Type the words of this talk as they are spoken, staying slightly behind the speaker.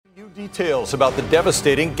Details about the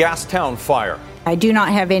devastating Gastown fire. I do not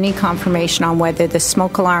have any confirmation on whether the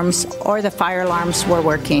smoke alarms or the fire alarms were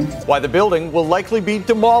working. Why the building will likely be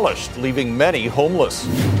demolished, leaving many homeless.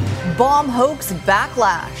 Bomb hoax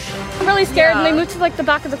backlash. I'm really scared and they moved to the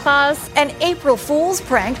back of the class. An April Fool's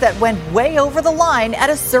prank that went way over the line at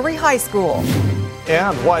a Surrey high school.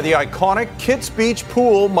 And why the iconic Kits Beach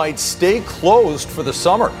pool might stay closed for the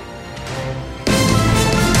summer.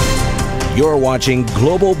 You're watching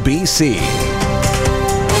Global BC.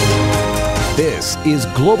 This is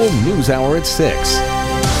Global News Hour at 6.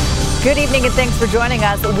 Good evening and thanks for joining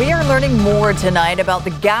us. We are learning more tonight about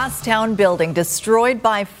the Gastown building destroyed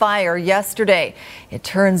by fire yesterday. It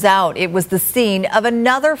turns out it was the scene of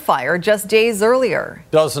another fire just days earlier.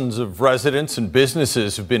 Dozens of residents and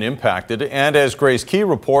businesses have been impacted, and as Grace Key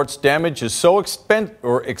reports, damage is so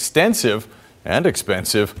extensive and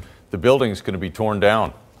expensive, the building is going to be torn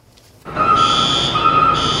down.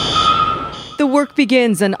 The work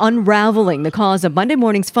begins on unraveling the cause of Monday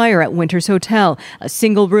morning's fire at Winters Hotel, a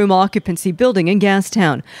single-room occupancy building in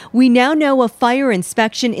Gastown. We now know a fire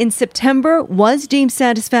inspection in September was deemed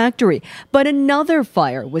satisfactory, but another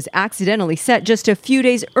fire was accidentally set just a few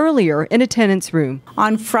days earlier in a tenant's room.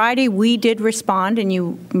 On Friday, we did respond, and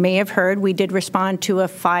you may have heard, we did respond to a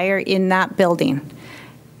fire in that building.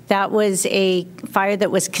 That was a fire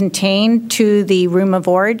that was contained to the room of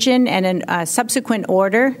origin, and a subsequent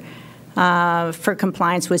order for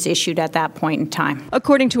compliance was issued at that point in time.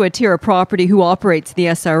 According to Atira Property, who operates the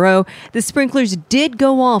SRO, the sprinklers did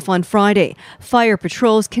go off on Friday. Fire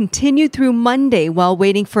patrols continued through Monday while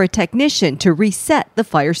waiting for a technician to reset the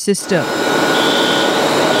fire system.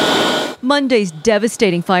 Monday's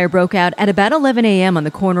devastating fire broke out at about 11 a.m. on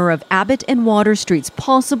the corner of Abbott and Water Streets,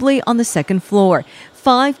 possibly on the second floor.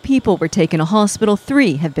 5 people were taken to hospital.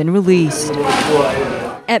 3 have been released.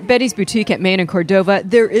 At Betty's Boutique at Main and Cordova,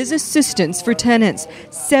 there is assistance for tenants.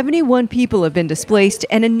 71 people have been displaced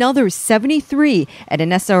and another 73 at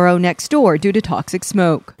an SRO next door due to toxic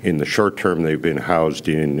smoke. In the short term, they've been housed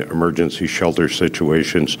in emergency shelter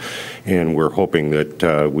situations, and we're hoping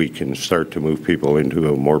that we can start to move people into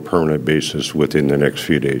a more permanent basis within the next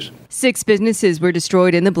few days. 6 businesses were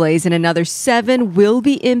destroyed in the blaze and another 7 will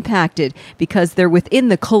be impacted because they're within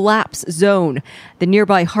the collapse zone. The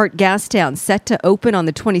nearby Hart Gastown, set to open on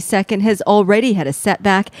the 22nd, has already had a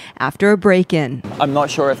setback after a break-in. I'm not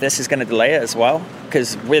sure if this is going to delay it as well,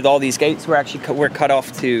 because with all these gates, we're cut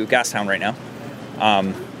off to Gastown right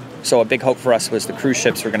now. So a big hope for us was the cruise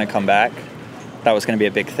ships were going to come back. That was going to be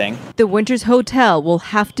a big thing. The Winters Hotel will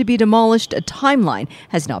have to be demolished. A timeline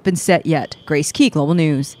has not been set yet. Grace Key, Global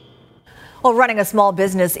News. Well, running a small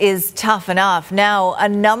business is tough enough. Now, a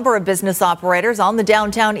number of business operators on the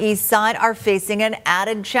downtown east side are facing an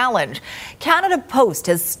added challenge. Canada Post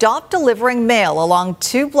has stopped delivering mail along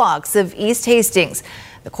 2 blocks of East Hastings.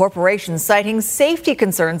 The corporation citing safety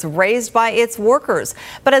concerns raised by its workers.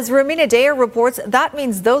 But as Romina Dayer reports, that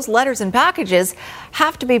means those letters and packages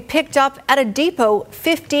have to be picked up at a depot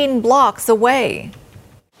 15 blocks away.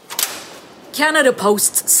 Canada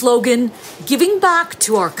Post's slogan, giving back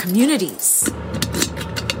to our communities.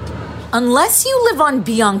 Unless you live on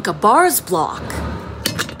Bianca Barr's block.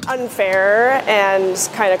 Unfair and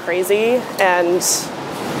kind of crazy and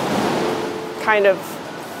kind of,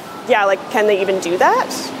 can they even do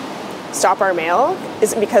that? Stop our mail?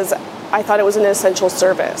 Is it because I thought it was an essential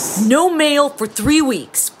service? No mail for 3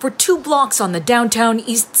 weeks for 2 blocks on the downtown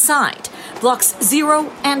east side, blocks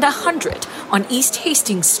 0 and 100 on East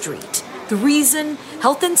Hastings Street. The reason?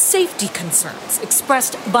 Health and safety concerns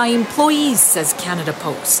expressed by employees, says Canada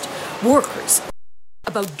Post. Workers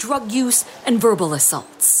about drug use and verbal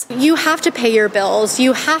assaults. You have to pay your bills.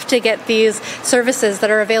 You have to get these services that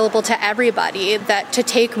are available to everybody. That to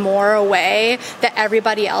take more away that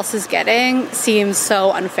everybody else is getting seems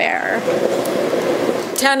so unfair.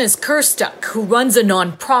 Tanis Kerstuk, who runs a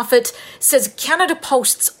nonprofit, says Canada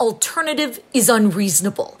Post's alternative is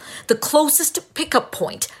unreasonable. The closest pickup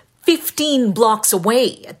point 15 blocks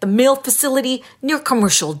away at the mail facility near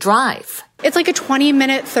Commercial Drive. It's like a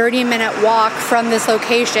 20-minute, 30-minute walk from this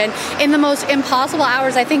location in the most impossible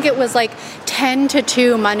hours. I think it was like 10 to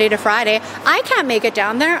 2 Monday to Friday. I can't make it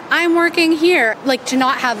down there. I'm working here. To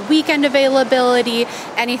not have weekend availability,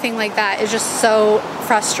 anything like that is just so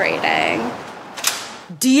frustrating.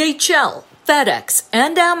 DHL, FedEx,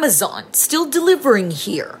 and Amazon still delivering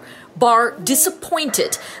here. Barr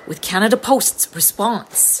disappointed with Canada Post's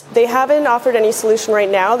response. They haven't offered any solution right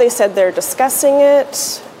now. They said they're discussing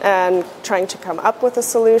it and trying to come up with a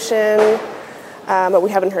solution, but we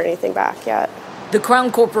haven't heard anything back yet. The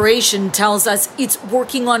Crown Corporation tells us it's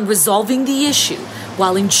working on resolving the issue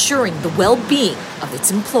while ensuring the well-being of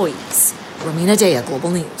its employees. Romina Dea,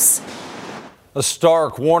 Global News. A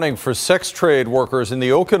stark warning for sex trade workers in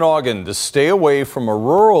the Okanagan to stay away from a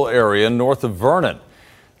rural area north of Vernon.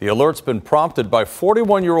 The alert's been prompted by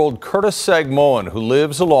 41-year-old Curtis Sagmoan, who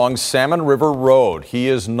lives along Salmon River Road. He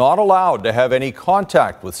is not allowed to have any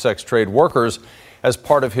contact with sex trade workers as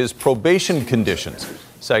part of his probation conditions.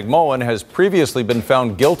 Sagmoan has previously been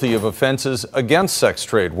found guilty of offenses against sex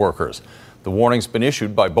trade workers. The warning's been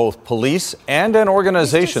issued by both police and an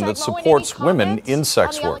organization that supports women in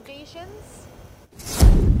sex work.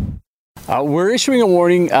 We're issuing a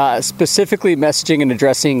warning specifically messaging and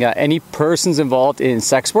addressing any persons involved in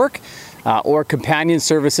sex work or companion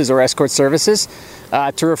services or escort services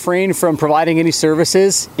to refrain from providing any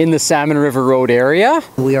services in the Salmon River Road area.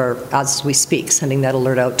 We are, as we speak, sending that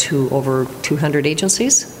alert out to over 200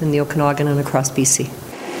 agencies in the Okanagan and across BC.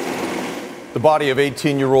 The body of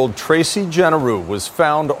 18-year-old Tracy Generou was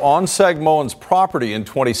found on Sagmoan's property in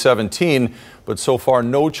 2017, but so far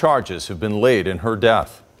no charges have been laid in her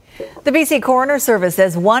death. The BC Coroner Service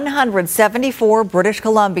says 174 British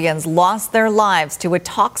Columbians lost their lives to a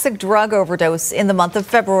toxic drug overdose in the month of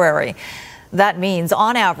February. That means,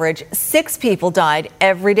 on average, 6 people died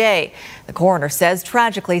every day. The coroner says,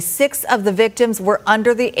 tragically, 6 of the victims were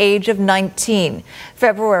under the age of 19.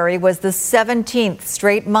 February was the 17th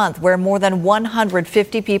straight month where more than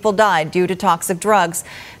 150 people died due to toxic drugs.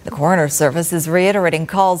 The Coroner Service is reiterating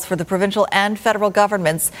calls for the provincial and federal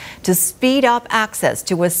governments to speed up access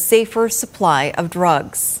to a safer supply of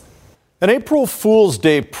drugs. An April Fool's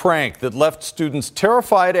Day prank that left students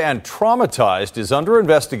terrified and traumatized is under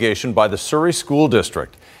investigation by the Surrey School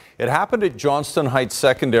District. It happened at Johnston Heights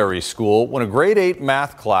Secondary School when a grade 8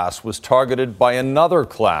 math class was targeted by another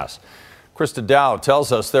class. Krista Dow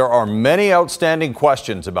tells us there are many outstanding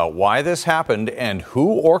questions about why this happened and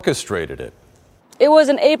who orchestrated it. It was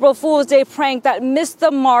an April Fool's Day prank that missed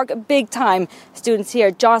the mark big time. Students here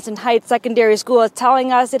at Johnston Heights Secondary School are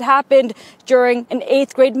telling us it happened during an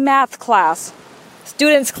 8th grade math class.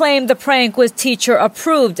 Students claim the prank was teacher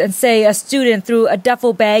approved and say a student threw a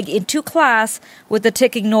duffel bag into class with a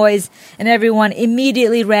ticking noise and everyone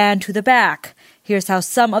immediately ran to the back. Here's how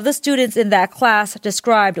some of the students in that class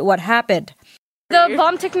described what happened. The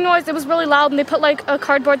bomb ticking noise, it was really loud, and they put like a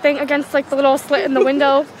cardboard thing against like the little slit in the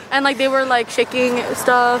window. And like they were like shaking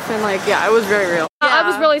stuff, and like, yeah, it was very real. I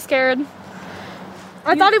was really scared.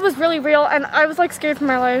 I thought it was really real, and I was like scared for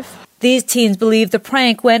my life. These teens believe the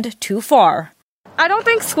prank went too far. I don't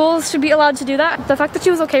think schools should be allowed to do that. The fact that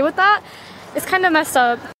she was okay with that is kind of messed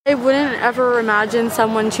up. I wouldn't ever imagine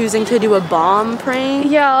someone choosing to do a bomb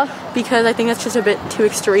prank. Yeah. Because I think that's just a bit too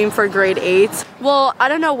extreme for grade 8s. Well, I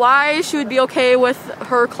don't know why she would be okay with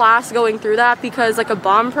her class going through that, because like a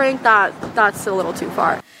bomb prank, that's a little too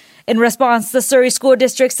far. In response, the Surrey School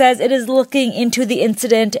District says it is looking into the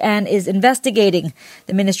incident and is investigating.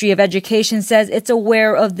 The Ministry of Education says it's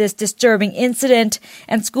aware of this disturbing incident,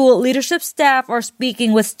 and school leadership staff are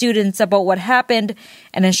speaking with students about what happened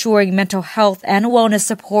and ensuring mental health and wellness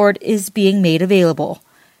support is being made available.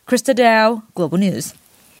 Krista Dow, Global News.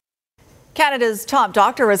 Canada's top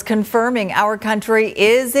doctor is confirming our country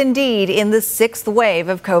is indeed in the 6th wave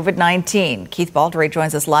of COVID-19. Keith Baldry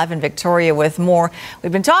joins us live in Victoria with more.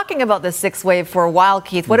 We've been talking about the 6th wave for a while,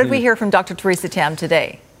 Keith. What did we hear from Dr. Theresa Tam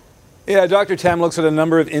today? Yeah, Dr. Tam looks at a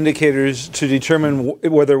number of indicators to determine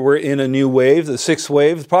whether we're in a new wave. The 6th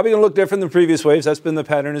wave is probably going to look different than previous waves. That's been the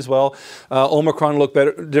pattern as well. Omicron looked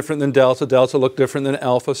different than Delta. Delta looked different than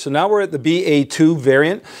Alpha. So now we're at the BA2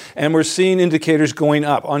 variant, and we're seeing indicators going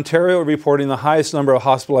up. Ontario reporting the highest number of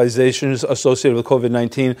hospitalizations associated with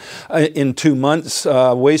COVID-19 in 2 months.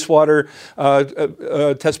 Wastewater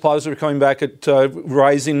test positive coming back at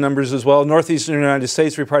rising numbers as well. Northeastern United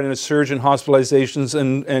States reporting a surge in hospitalizations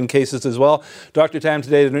and cases as well. Dr. Tam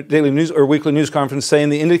today at the Daily News or Weekly News Conference saying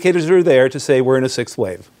the indicators are there to say we're in a 6th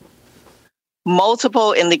wave.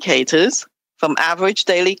 Multiple indicators from average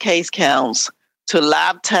daily case counts to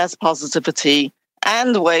lab test positivity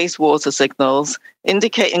and wastewater signals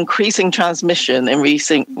indicate increasing transmission in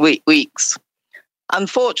recent weeks.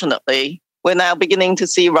 Unfortunately, we're now beginning to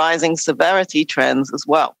see rising severity trends as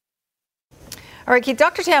well. All right, Keith,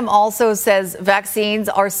 Dr. Tam also says vaccines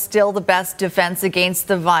are still the best defense against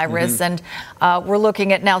the virus. And we're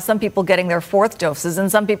looking at now some people getting their 4th doses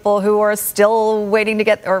and some people who are still waiting to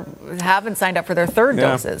get or haven't signed up for their 3rd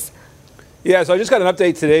doses. Yeah, so I just got an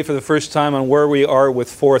update today for the first time on where we are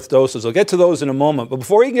with fourth doses. I'll get to those in a moment. But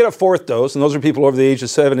before you can get a fourth dose, and those are people over the age of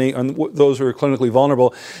 70 and those who are clinically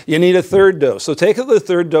vulnerable, you need a third dose. So take the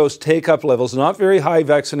third dose take-up levels. Not very high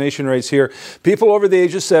vaccination rates here. People over the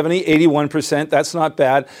age of 70, 81%. That's not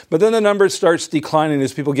bad. But then the number starts declining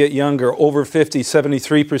as people get younger. Over 50,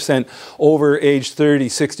 73%. Over age 30,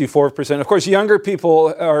 64%. Of course, younger people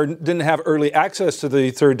didn't have early access to the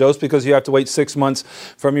third dose because you have to wait 6 months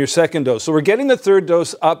from your second dose. So we're getting the third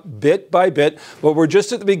dose up bit by bit, but we're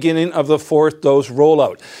just at the beginning of the fourth dose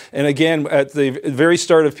rollout. And again, at the very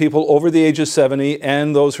start of people over the age of 70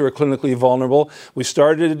 and those who are clinically vulnerable, we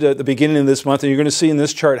started at the beginning of this month, and you're going to see in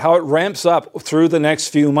this chart how it ramps up through the next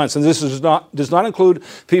few months. And this does not include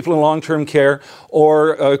people in long-term care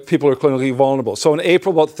or people who are clinically vulnerable. So in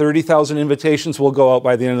April, about 30,000 invitations will go out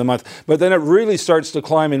by the end of the month. But then it really starts to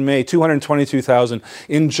climb in May, 222,000.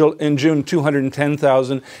 In June,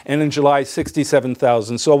 210,000. And in July,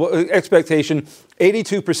 67,000. So expectation,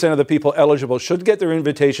 82% of the people eligible should get their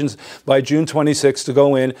invitations by June 26 to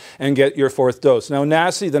go in and get your fourth dose. Now,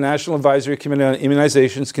 NACI, the National Advisory Committee on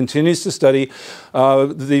Immunizations, continues to study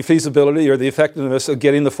the feasibility or the effectiveness of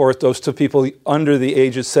getting the fourth dose to people under the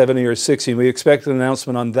age of 70 or 60. We expect an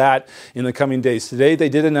announcement on that in the coming days. Today, they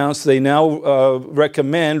did announce they now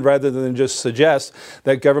recommend, rather than just suggest,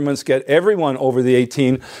 that governments get everyone over the age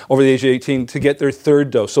of 18 to get their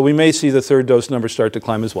third dose. So we may see the third dose number start to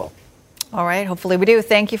climb as well. All right, hopefully we do.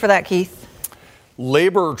 Thank you for that, Keith.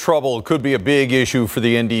 Labor trouble could be a big issue for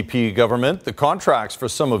the NDP government. The contracts for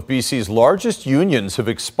some of BC's largest unions have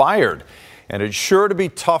expired, and it's sure to be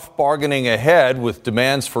tough bargaining ahead with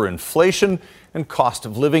demands for inflation and cost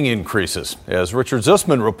of living increases. As Richard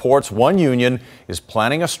Zussman reports, one union is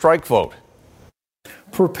planning a strike vote.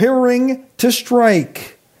 Preparing to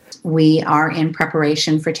strike. We are in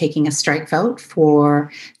preparation for taking a strike vote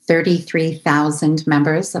for 33,000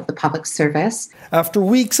 members of the public service. After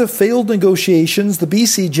weeks of failed negotiations, the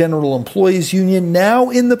BC General Employees Union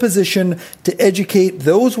now in the position to educate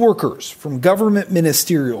those workers, from government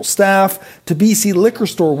ministerial staff to BC liquor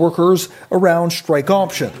store workers, around strike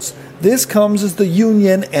options. This comes as the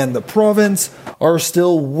union and the province are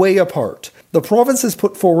still way apart. The province has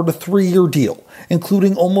put forward a 3-year deal,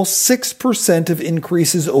 including almost 6% of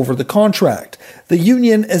increases over the contract. The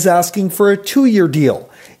union is asking for a 2-year deal,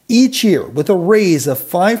 each year with a raise of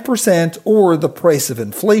 5% or the price of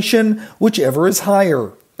inflation, whichever is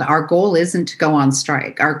higher. Our goal isn't to go on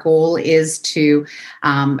strike. Our goal is to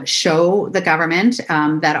show the government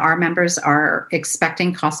that our members are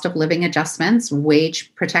expecting cost of living adjustments,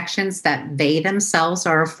 wage protections that they themselves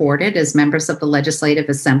are afforded as members of the Legislative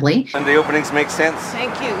Assembly. And the openings make sense.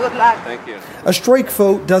 Thank you. Good luck. Thank you. A strike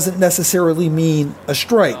vote doesn't necessarily mean a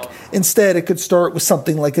strike. Instead, it could start with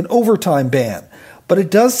something like an overtime ban. But it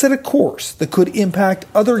does set a course that could impact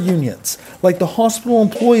other unions, like the Hospital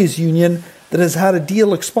Employees Union, that has had a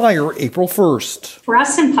deal expire April 1st. For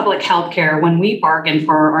us in public healthcare, when we bargain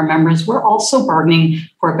for our members, we're also bargaining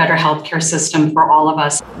for a better healthcare system for all of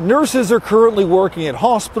us. Nurses are currently working at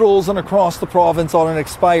hospitals and across the province on an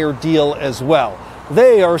expired deal as well.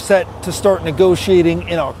 They are set to start negotiating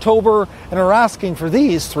in October and are asking for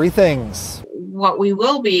these 3 things. What we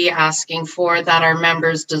will be asking for that our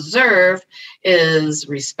members deserve is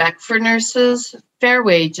respect for nurses, fair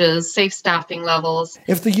wages, safe staffing levels.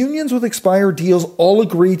 If the unions with expired deals all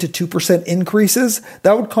agree to 2% increases,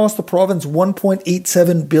 that would cost the province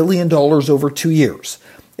 $1.87 billion over 2 years.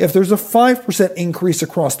 If there's a 5% increase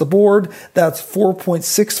across the board, that's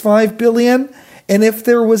 $4.65 billion. And if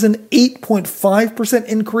there was an 8.5%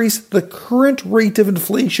 increase, the current rate of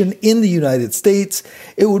inflation in the United States,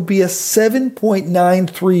 it would be a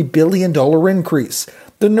 $7.93 billion increase.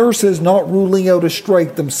 The nurses not ruling out a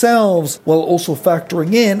strike themselves, while also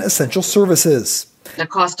factoring in essential services. The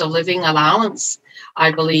cost of living allowance,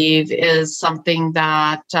 I believe, is something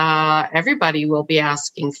that everybody will be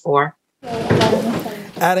asking for.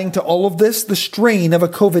 Adding to all of this, the strain of a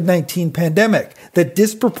COVID-19 pandemic that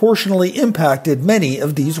disproportionately impacted many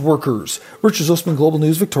of these workers. Richard Zussman, Global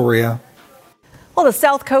News, Victoria. Well, the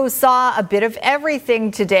South Coast saw a bit of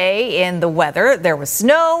everything today in the weather. There was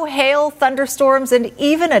snow, hail, thunderstorms, and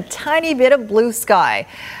even a tiny bit of blue sky.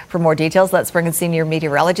 For more details, let's bring in senior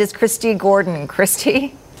meteorologist Christy Gordon.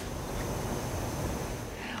 Christy?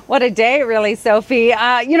 What a day, really, Sophie.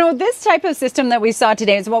 This type of system that we saw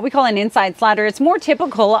today is what we call an inside slider. It's more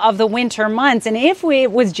typical of the winter months. And if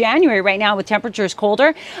it was January right now with temperatures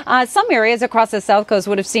colder, some areas across the south coast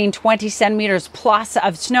would have seen 20 centimeters plus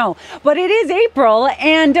of snow. But it is April,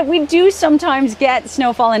 and we do sometimes get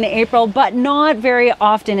snowfall in April, but not very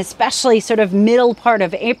often, especially sort of middle part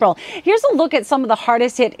of April. Here's a look at some of the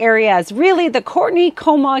hardest hit areas. Really, the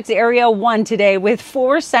Courtenay-Comox area won today with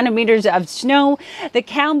 4 centimeters of snow. The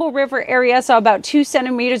Campbell River area saw about 2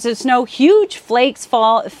 centimeters of snow. Huge flakes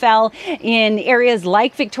fell in areas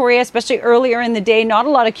like Victoria, especially earlier in the day. Not a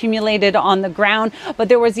lot accumulated on the ground, but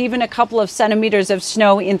there was even a couple of centimeters of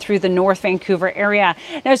snow in through the North Vancouver area.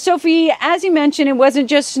 Now, Sophie, as you mentioned, it wasn't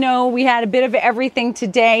just snow. We had a bit of everything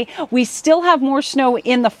today. We still have more snow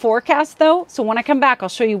in the forecast, though. So when I come back, I'll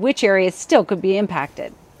show you which areas still could be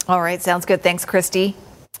impacted. All right. Sounds good. Thanks, Christy.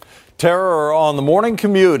 Terror on the morning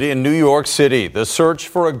commute in New York City. The search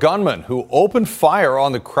for a gunman who opened fire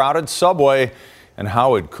on the crowded subway and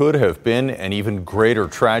how it could have been an even greater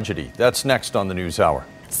tragedy. That's next on the NewsHour.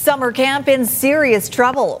 Summer camp in serious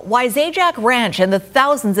trouble. Why Zajac Ranch and the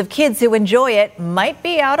thousands of kids who enjoy it might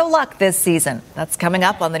be out of luck this season. That's coming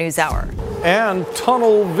up on the NewsHour. And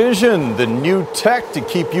tunnel vision, the new tech to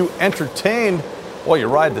keep you entertained while you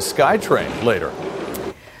ride the SkyTrain later.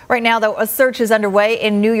 Right now, though, a search is underway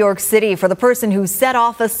in New York City for the person who set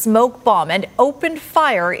off a smoke bomb and opened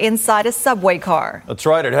fire inside a subway car. That's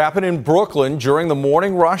right. It happened in Brooklyn during the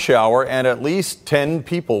morning rush hour, and at least 10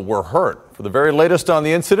 people were hurt. For the very latest on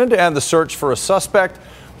the incident and the search for a suspect,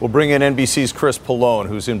 we'll bring in NBC's Chris Pallone,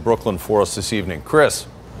 who's in Brooklyn for us this evening. Chris.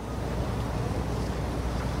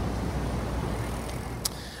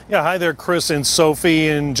 Yeah, hi there, Chris and Sophie.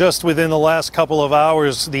 And just within the last couple of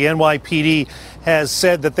hours, the NYPD has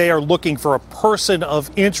said that they are looking for a person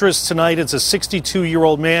of interest tonight. It's a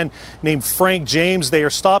 62-year-old man named Frank James. They are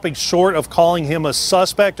stopping short of calling him a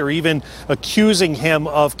suspect or even accusing him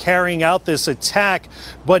of carrying out this attack.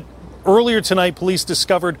 But earlier tonight, police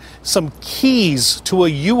discovered some keys to a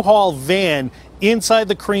U-Haul van inside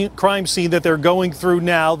the crime scene that they're going through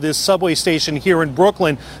now, this subway station here in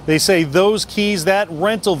Brooklyn. They say those keys, that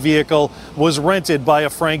rental vehicle, was rented by a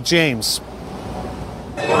Frank James.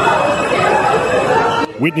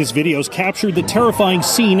 Witness videos captured the terrifying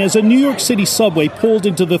scene as a New York City subway pulled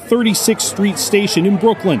into the 36th Street station in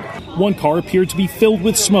Brooklyn. One car appeared to be filled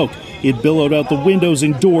with smoke. It billowed out the windows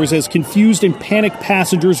and doors as confused and panicked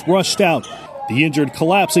passengers rushed out. The injured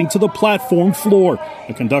collapsing to the platform floor.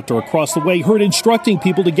 A conductor across the way heard instructing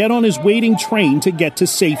people to get on his waiting train to get to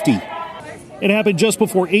safety. It happened just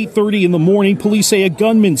before 8:30 in the morning. Police say a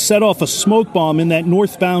gunman set off a smoke bomb in that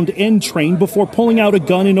northbound N train before pulling out a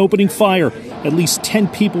gun and opening fire. At least 10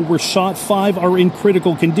 people were shot. 5 are in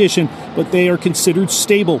critical condition, but they are considered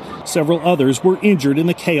stable. Several others were injured in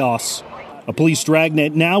the chaos. A police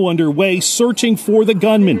dragnet now underway searching for the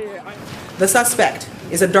gunman. The suspect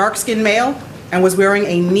is a dark-skinned male and was wearing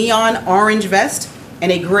a neon orange vest and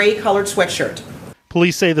a gray-colored sweatshirt.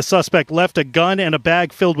 Police say the suspect left a gun and a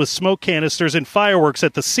bag filled with smoke canisters and fireworks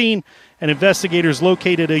at the scene, and investigators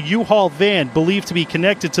located a U-Haul van believed to be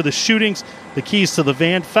connected to the shootings. The keys to the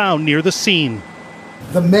van found near the scene.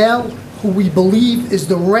 The male who we believe is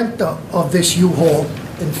the renter of this U-Haul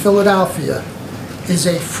in Philadelphia is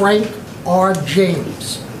a Frank R.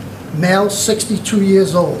 James, male, 62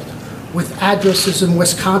 years old, with addresses in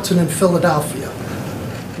Wisconsin and Philadelphia.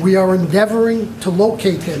 We are endeavoring to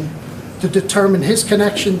locate him to determine his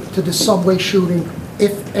connection to the subway shooting,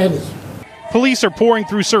 if any. Police are pouring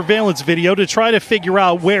through surveillance video to try to figure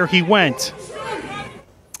out where he went.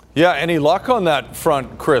 Yeah, any luck on that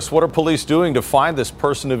front, Chris? What are police doing to find this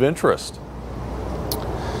person of interest?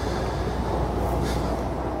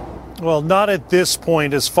 Well, not at this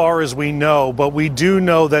point as far as we know, but we do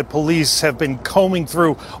know that police have been combing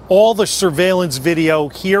through all the surveillance video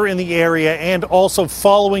here in the area and also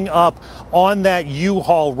following up on that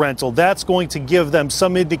U-Haul rental. That's going to give them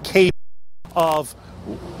some indication of,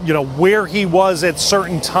 where he was at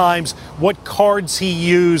certain times, what cards he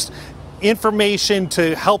used, information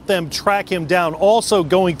to help them track him down. Also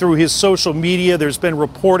going through his social media, there's been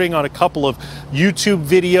reporting on a couple of YouTube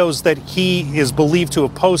videos that he is believed to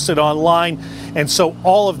have posted online. And so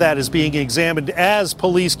all of that is being examined as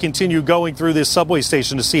police continue going through this subway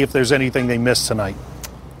station to see if there's anything they missed tonight.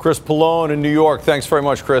 Chris Pallone in New York. Thanks very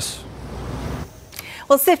much, Chris.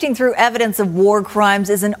 Well, sifting through evidence of war crimes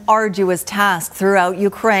is an arduous task throughout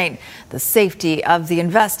Ukraine. The safety of the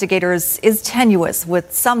investigators is tenuous,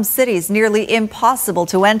 with some cities nearly impossible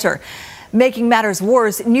to enter. Making matters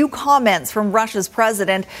worse, new comments from Russia's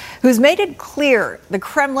president, who's made it clear the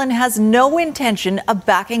Kremlin has no intention of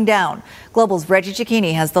backing down. Global's Reggie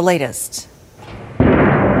Cicchini has the latest.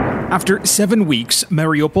 After 7 weeks,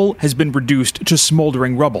 Mariupol has been reduced to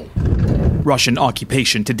smoldering rubble. Russian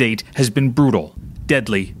occupation to date has been brutal,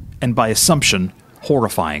 deadly, and by assumption,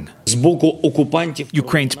 horrifying.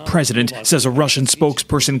 Ukraine's president says a Russian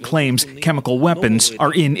spokesperson claims chemical weapons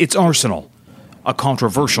are in its arsenal. A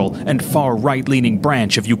controversial and far-right-leaning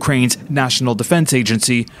branch of Ukraine's National Defense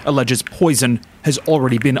Agency alleges poison has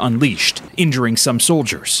already been unleashed, injuring some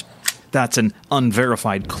soldiers. That's an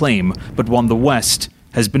unverified claim, but one the West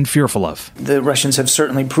has been fearful of. The Russians have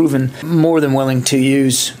certainly proven more than willing to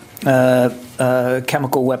use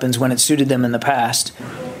chemical weapons when it suited them in the past.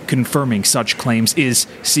 Confirming such claims is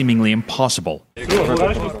seemingly impossible.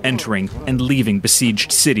 Entering and leaving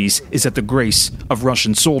besieged cities is at the grace of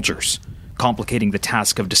Russian soldiers, complicating the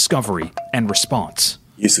task of discovery and response.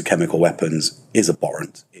 Use of chemical weapons is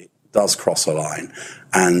abhorrent. It does cross a line,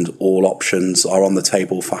 and all options are on the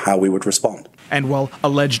table for how we would respond. And while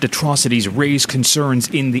alleged atrocities raise concerns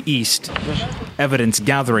in the East, evidence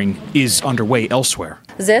gathering is underway elsewhere.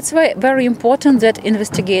 That's why very important that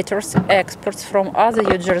investigators, experts from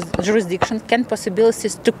other jurisdictions can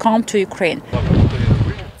possibilities to come to Ukraine.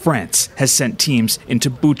 France has sent teams into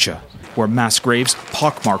Bucha, where mass graves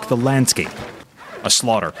pockmark the landscape. A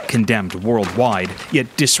slaughter condemned worldwide, yet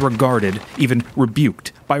disregarded, even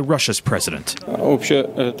rebuked by Russia's president.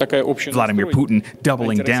 Vladimir Putin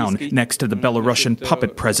doubling down next to the Belarusian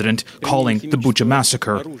puppet president, calling the Bucha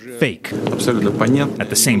massacre fake. At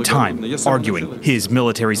the same time, arguing his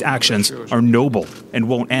military's actions are noble and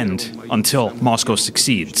won't end until Moscow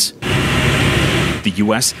succeeds. The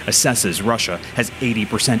U.S. assesses Russia has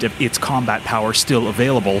 80% of its combat power still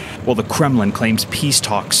available, while the Kremlin claims peace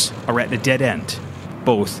talks are at a dead end.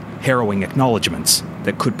 Both harrowing acknowledgements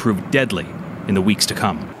that could prove deadly in the weeks to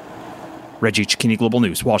come. Reggie Cicchini, Global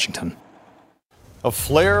News, Washington. A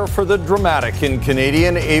flair for the dramatic in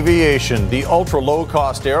Canadian aviation, the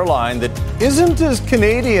ultra-low-cost airline that isn't as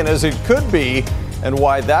Canadian as it could be, and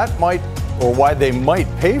why they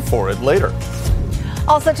might pay for it later.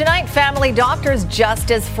 Also tonight, family doctors just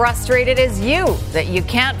as frustrated as you that you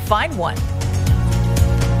can't find one.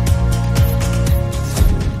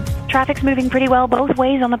 Traffic's moving pretty well both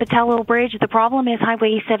ways on the Pattullo Bridge. The problem is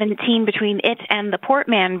Highway 17 between it and the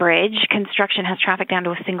Portman Bridge. Construction has traffic down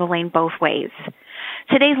to a single lane both ways.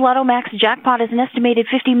 Today's Lotto Max jackpot is an estimated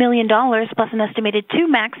 $50 million plus an estimated 2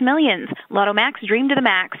 Max Millions. Lotto Max, dream to the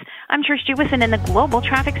max. I'm Trish Jewison in the Global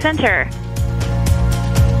Traffic Center.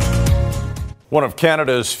 One of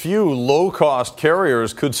Canada's few low-cost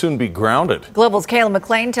carriers could soon be grounded. Global's Kayla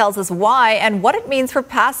McLean tells us why and what it means for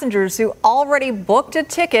passengers who already booked a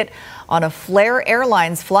ticket on a Flair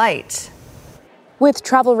Airlines flight. With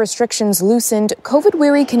travel restrictions loosened,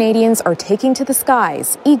 COVID-weary Canadians are taking to the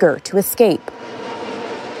skies, eager to escape.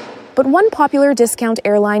 But one popular discount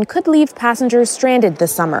airline could leave passengers stranded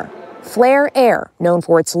this summer. Flair Air, known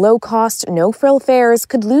for its low-cost, no-frill fares,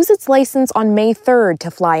 could lose its license on May 3rd to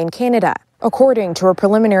fly in Canada. According to a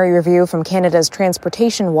preliminary review from Canada's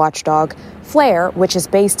transportation watchdog, Flair, which is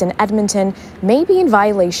based in Edmonton, may be in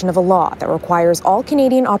violation of a law that requires all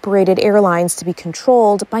Canadian-operated airlines to be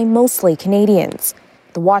controlled by mostly Canadians.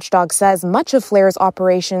 The watchdog says much of Flair's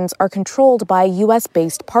operations are controlled by a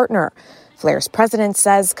U.S.-based partner. Flair's president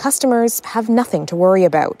says customers have nothing to worry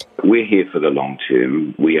about. We're here for the long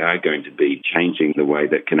term. We are going to be changing the way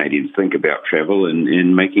that Canadians think about travel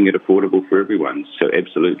and making it affordable for everyone. So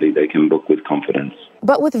absolutely, they can book with confidence.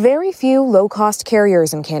 But with very few low-cost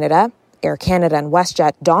carriers in Canada, Air Canada and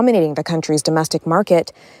WestJet dominating the country's domestic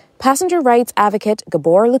market, passenger rights advocate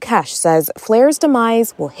Gabor Lukash says Flair's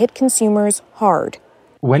demise will hit consumers hard.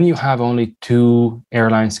 When you have only 2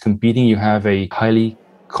 airlines competing, you have a highly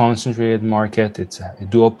concentrated market. It's a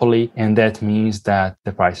duopoly, and that means that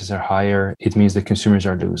the prices are higher. It means the consumers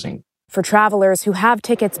are losing. For travelers who have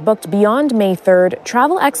tickets booked beyond May 3rd,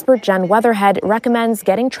 travel expert Jen Weatherhead recommends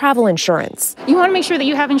getting travel insurance. You want to make sure that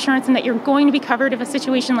you have insurance and that you're going to be covered if a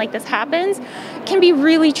situation like this happens. It can be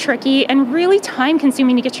really tricky and really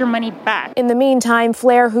time-consuming to get your money back. In the meantime,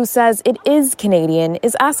 Flair, who says it is Canadian,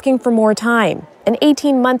 is asking for more time, an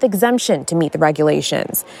 18-month exemption to meet the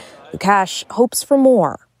regulations. Lukash hopes for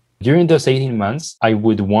more. During those 18 months, I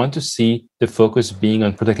would want to see the focus being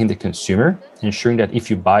on protecting the consumer, ensuring that if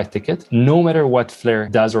you buy a ticket, no matter what Flair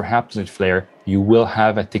does or happens with Flair, you will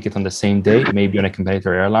have a ticket on the same day, maybe on a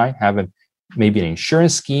competitor airline, maybe an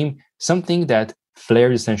insurance scheme, something that Flair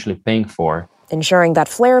is essentially paying for. Ensuring that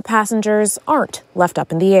Flair passengers aren't left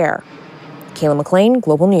up in the air. Kayla McLean,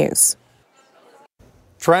 Global News.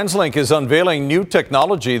 TransLink is unveiling new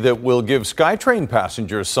technology that will give SkyTrain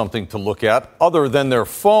passengers something to look at other than their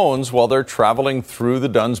phones while they're traveling through the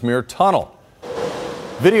Dunsmuir Tunnel.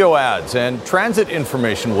 Video ads and transit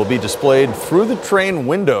information will be displayed through the train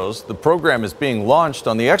windows. The program is being launched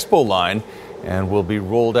on the Expo line and will be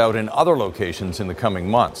rolled out in other locations in the coming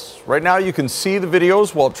months. Right now, you can see the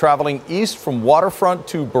videos while traveling east from Waterfront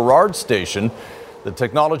to Burrard Station. The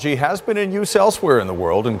technology has been in use elsewhere in the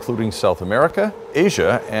world, including South America,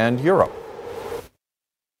 Asia, and Europe.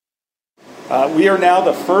 We are now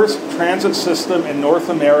the first transit system in North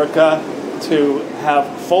America to have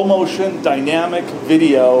full motion dynamic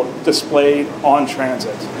video displayed on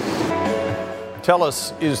transit.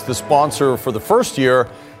 TELUS is the sponsor for the first year,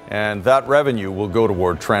 and that revenue will go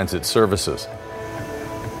toward transit services.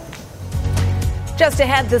 Just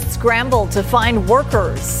ahead, the scramble to find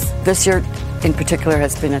workers. This year in particular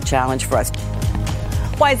has been a challenge for us.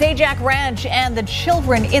 Why Zajac Ranch and the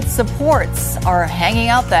children it supports are hanging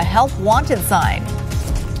out the help wanted sign.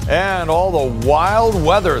 And all the wild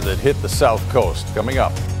weather that hit the South Coast coming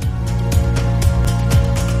up.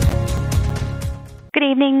 Good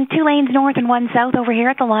evening. 2 lanes north and 1 south over here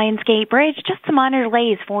at the Lionsgate Bridge. Just some minor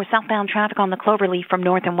delays for southbound traffic on the Cloverleaf from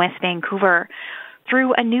North and West Vancouver.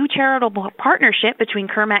 Through a new charitable partnership between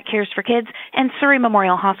Kermac Cares for Kids and Surrey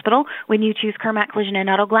Memorial Hospital, when you choose Kermac Collision and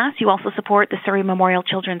Auto Glass, you also support the Surrey Memorial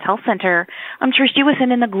Children's Health Centre. I'm Trish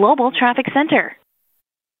Jewison in the Global Traffic Centre.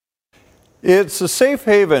 It's a safe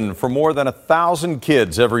haven for more than 1,000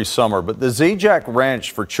 kids every summer, but the Zajac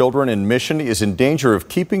Ranch for Children in Mission is in danger of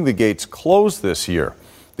keeping the gates closed this year.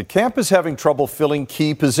 The camp is having trouble filling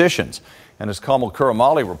key positions, and as Kamal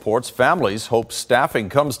Kuramali reports, families hope staffing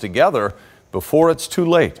comes together before it's too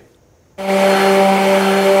late. The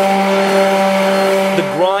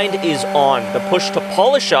grind is on, the push to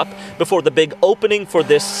polish up before the big opening for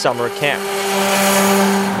this summer camp.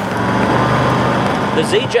 The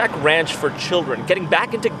Zajac Ranch for Children getting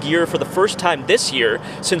back into gear for the first time this year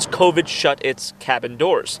since COVID shut its cabin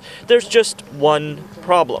doors. There's just one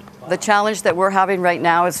problem. The challenge that we're having right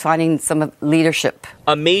now is finding some leadership.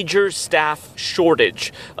 A major staff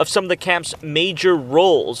shortage of some of the camp's major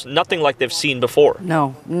roles, nothing like they've seen before.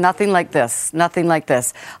 No, nothing like this,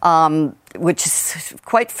 which is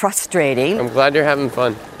quite frustrating. I'm glad you're having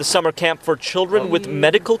fun. The summer camp for children with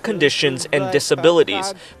medical conditions and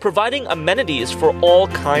disabilities, providing amenities for all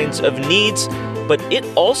kinds of needs, but it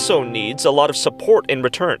also needs a lot of support in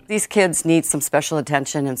return. These kids need some special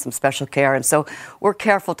attention and some special care, and so we're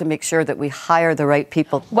careful to make sure that we hire the right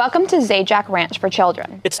people. Welcome to Zajac Ranch for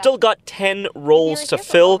Children. It's still got 10 roles to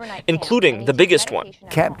fill, including the biggest one.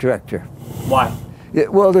 Camp director. Why? Yeah,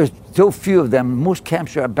 well, there's so few of them. Most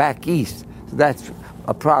camps are back east. So that's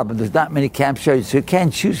a problem. There's not many camps here, so you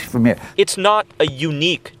can't choose from here. It's not a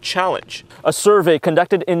unique challenge. A survey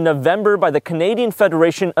conducted in November by the Canadian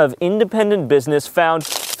Federation of Independent Business found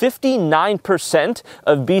 59%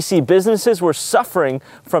 of BC businesses were suffering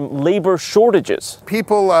from labor shortages.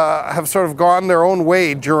 People have sort of gone their own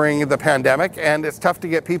way during the pandemic, and it's tough to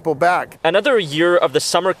get people back. Another year of the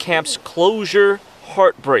summer camp's closure,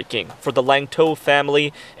 heartbreaking for the Langto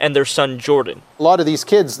family and their son Jordan. A lot of these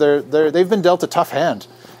kids, they've been dealt a tough hand.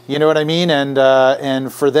 You know what I mean?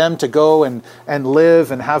 And for them to go and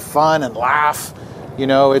live and have fun and laugh, you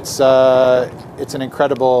know, it's an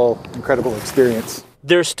incredible experience.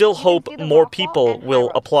 There's still hope more people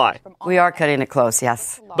will apply. We are cutting it close,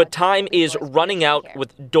 yes. But time is running out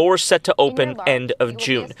with doors set to open end of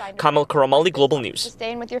June. Kamal Kuramali, Global News.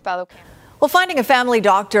 Staying with your fellow. Well, finding a family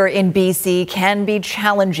doctor in BC can be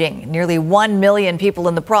challenging. Nearly 1 million people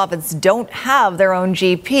in the province don't have their own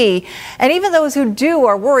GP, and even those who do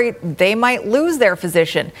are worried they might lose their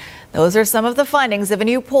physician. Those are some of the findings of a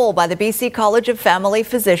new poll by the BC College of Family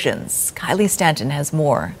Physicians. Kylie Stanton has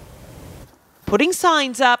more. Putting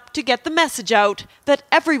signs up to get the message out that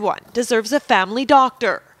everyone deserves a family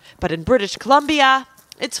doctor. But in British Columbia,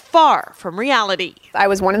 it's far from reality. I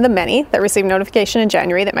was one of the many that received notification in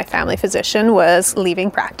January that my family physician was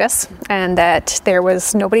leaving practice and that there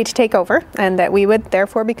was nobody to take over and that we would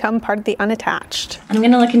therefore become part of the unattached. I'm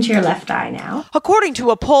going to look into your left eye now. According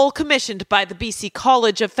to a poll commissioned by the BC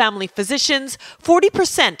College of Family Physicians,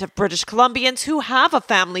 40% of British Columbians who have a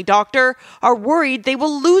family doctor are worried they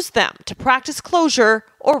will lose them to practice closure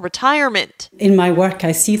or retirement. In my work,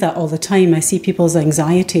 I see that all the time. I see people's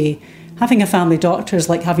anxiety having a family doctor is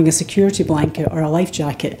like having a security blanket or a life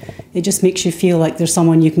jacket. It just makes you feel like there's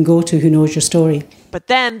someone you can go to who knows your story. But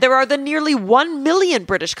then there are the nearly 1 million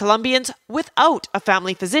British Columbians without a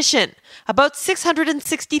family physician. About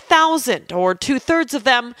 660,000, or 2/3 of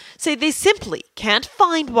them, say they simply can't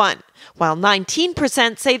find one, while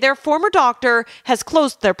 19% say their former doctor has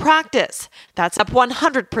closed their practice. That's up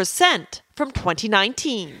 100% from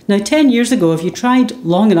 2019. Now, 10 years ago, if you tried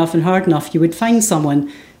long enough and hard enough, you would find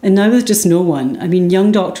someone, and now there's just no one. I mean,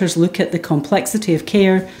 young doctors look at the complexity of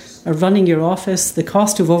care, of running your office, the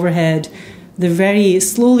cost of overhead, the very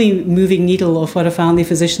slowly moving needle of what a family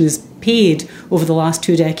physician is paid over the last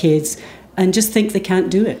 2 decades, and just think they can't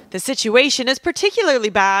do it. The situation is particularly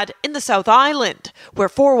bad in the South Island, where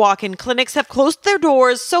 4 walk-in clinics have closed their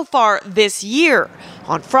doors so far this year.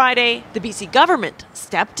 On Friday, the BC government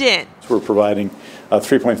stepped in. We're providing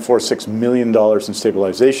 $3.46 million in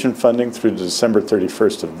stabilization funding through December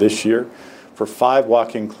 31st of this year for 5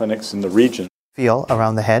 walk-in clinics in the region. Feel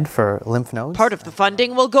around the head for lymph nodes. Part of the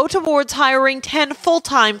funding will go towards hiring 10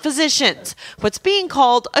 full-time physicians, what's being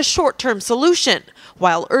called a short-term solution,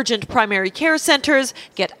 while urgent primary care centres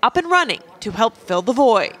get up and running to help fill the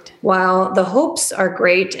void. While the hopes are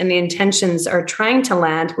great and the intentions are trying to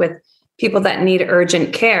land with people that need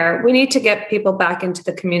urgent care, we need to get people back into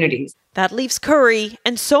the communities. That leaves Curry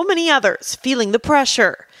and so many others feeling the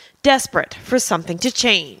pressure, desperate for something to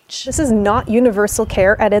change. This is not universal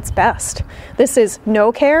care at its best. This is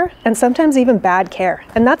no care and sometimes even bad care,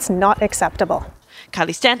 and that's not acceptable.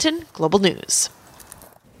 Kylie Stanton, Global News.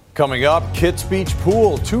 Coming up, Kits Beach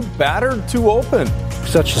pool, too battered to open.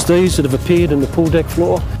 Such as these that have appeared in the pool deck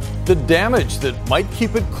floor. The damage that might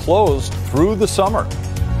keep it closed through the summer.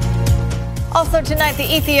 Also tonight,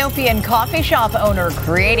 the Ethiopian coffee shop owner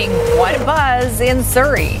creating quite a buzz in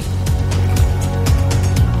Surrey.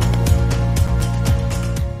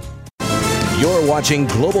 You're watching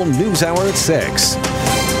Global News Hour at 6.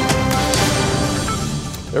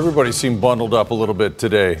 Everybody seemed bundled up a little bit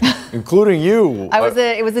today, including you.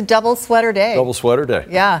 It was a double sweater day. Double sweater day.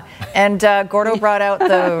 Yeah. And Gordo brought out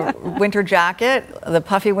the winter jacket, the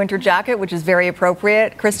puffy winter jacket, which is very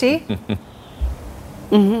appropriate. Christy?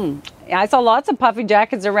 Yeah, I saw lots of puffy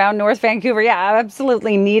jackets around North Vancouver. Yeah,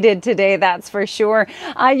 absolutely needed today, that's for sure.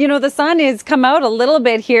 The sun has come out a little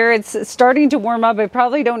bit here. It's starting to warm up. I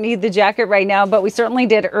probably don't need the jacket right now, but we certainly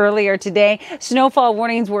did earlier today. Snowfall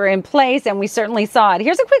warnings were in place, and we certainly saw it.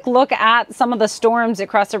 Here's a quick look at some of the storms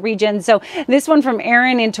across the region. So this one from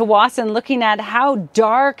Aaron in Tawasin, looking at how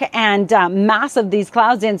dark and massive these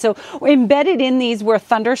clouds in. So embedded in these were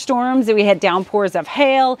thunderstorms. We had downpours of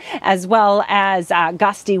hail, as well as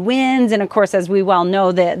gusty winds. And of course, as we well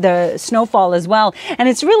know, the snowfall as well. And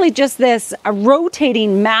it's really just this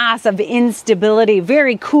rotating mass of instability,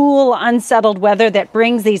 very cool, unsettled weather that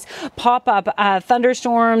brings these pop-up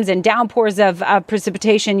thunderstorms and downpours of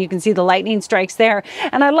precipitation. You can see the lightning strikes there.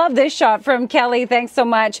 And I love this shot from Kelly. Thanks so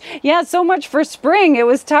much. Yeah, so much for spring. It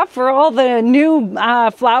was tough for all the new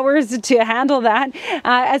flowers to handle that.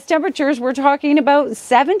 As temperatures, we're talking about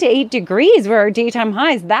 7 to 8 degrees were our daytime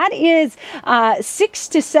highs. That is 6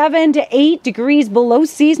 to 7 to 8 degrees below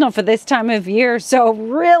seasonal for this time of year. So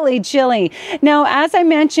really chilly. Now, as I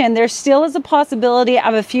mentioned, there still is a possibility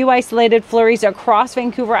of a few isolated flurries across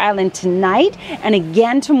Vancouver Island tonight and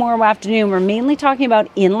again tomorrow afternoon. We're mainly talking about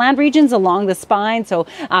inland regions along the spine. So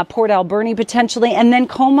Port Alberni potentially, and then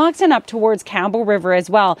Comox and up towards Campbell River as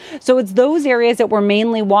well. So it's those areas that we're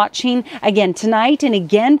mainly watching again tonight and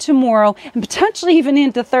again tomorrow and potentially even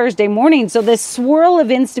into Thursday morning. So this swirl of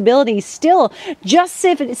instability still just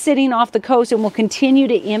sitting off the coast and will continue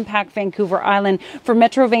to impact Vancouver Island. For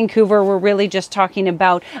Metro Vancouver, we're really just talking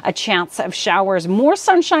about a chance of showers. More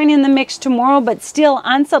sunshine in the mix tomorrow, but still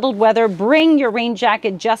unsettled weather. Bring your rain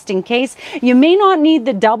jacket just in case. You may not need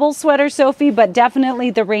the double sweater, Sophie, but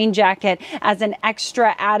definitely the rain jacket as an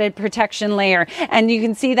extra added protection layer. And you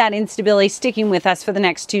can see that instability sticking with us for the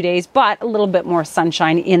next 2 days, but a little bit more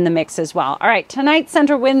sunshine in the mix as well. All right, tonight's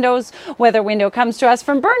Central Windows weather window comes to us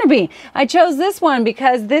from Burnaby. I chose this one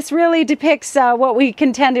because this really depicts what we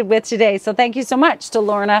contended with today. So thank you so much to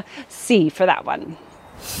Lorna C. for that one.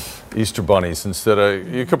 Easter bunnies instead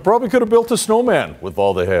of, you could have built a snowman with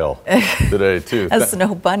all the hail today too. A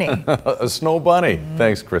snow bunny. A snow bunny.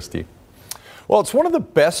 Thanks, Christy. Well, it's one of the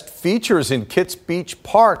best features in Kits Beach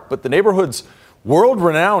Park, but the neighborhood's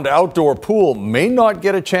world-renowned outdoor pool may not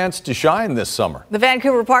get a chance to shine this summer. The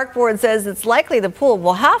Vancouver Park Board says it's likely the pool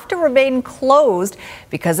will have to remain closed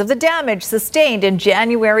because of the damage sustained in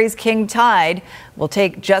January's king tide. Will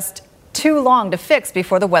take just too long to fix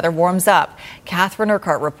before the weather warms up. Catherine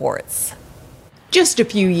Urquhart reports. Just a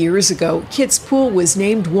few years ago, Kids Pool was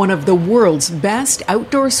named one of the world's best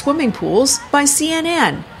outdoor swimming pools by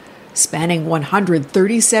CNN. Spanning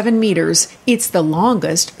 137 meters, it's the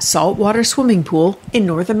longest saltwater swimming pool in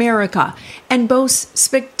North America and boasts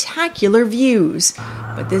spectacular views.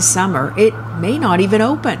 But this summer, it may not even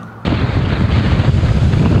open.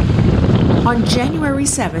 On January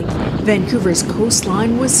 7th, Vancouver's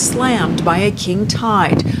coastline was slammed by a king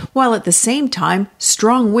tide, while at the same time,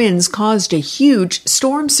 strong winds caused a huge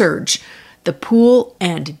storm surge. The pool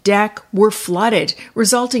and deck were flooded,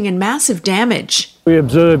 resulting in massive damage. We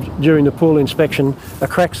observed during the pool inspection a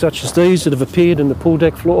crack such as these that have appeared in the pool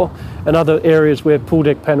deck floor and other areas where pool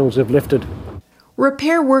deck panels have lifted.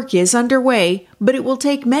 Repair work is underway, but it will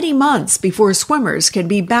take many months before swimmers can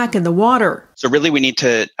be back in the water. So really we need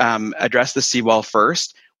to address the seawall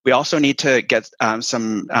first. We also need to get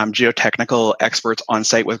some geotechnical experts on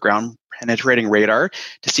site with ground penetrating radar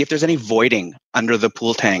to see if there's any voiding under the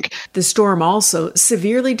pool tank. The storm also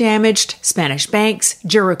severely damaged Spanish Banks,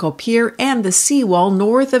 Jericho Pier, and the seawall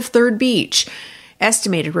north of Third Beach.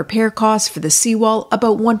 Estimated repair costs for the seawall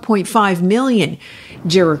about $1.5 million.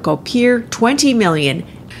 Jericho Pier, $20 million.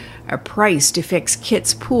 A price to fix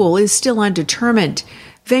Kids Pool is still undetermined.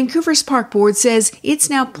 Vancouver's Park Board says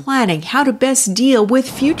it's now planning how to best deal with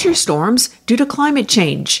future storms due to climate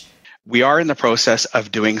change. We are in the process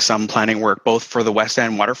of doing some planning work, both for the West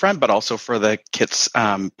End waterfront, but also for the Kits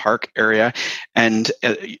Park area. And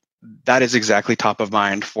that is exactly top of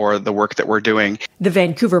mind for the work that we're doing. The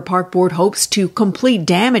Vancouver Park Board hopes to complete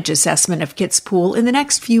damage assessment of Kids Pool in the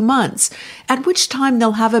next few months, at which time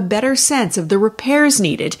they'll have a better sense of the repairs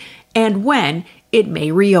needed and when it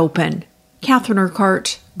may reopen. Catherine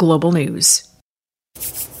Urquhart, Global News.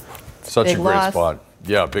 Such a great spot.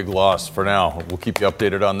 Yeah, big loss for now. We'll keep you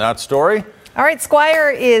updated on that story. All right, Squire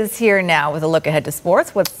is here now with a look ahead to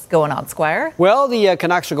sports. What's going on, Squire? Well, the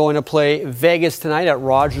Canucks are going to play Vegas tonight at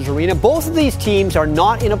Rogers Arena. Both of these teams are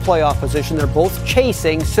not in a playoff position. They're both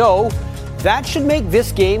chasing, so that should make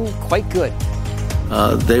this game quite good.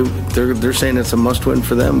 They're saying it's a must-win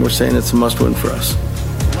for them. We're saying it's a must-win for us.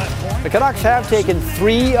 The Canucks have taken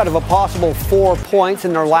 3 out of a possible 4 points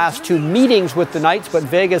in their last 2 meetings with the Knights, but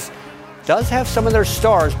Vegas does have some of their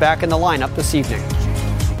stars back in the lineup this evening.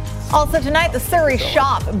 Also tonight, the Surrey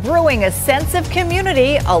Shop brewing a sense of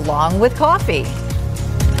community along with coffee.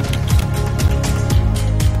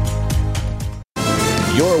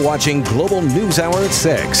 You're watching Global News Hour at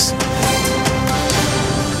 6.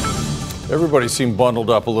 Everybody seemed bundled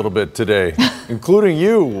up a little bit today, including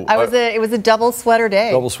you. It was a double sweater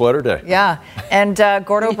day. Double sweater day. Yeah. And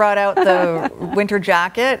Gordo brought out the winter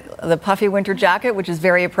jacket, the puffy winter jacket, which is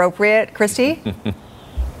very appropriate. Christy?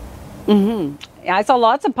 Mm-hmm. Yeah, I saw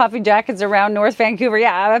lots of puffy jackets around North Vancouver.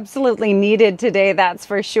 Yeah, absolutely needed today, that's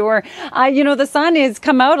for sure. The sun has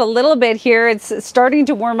come out a little bit here. It's starting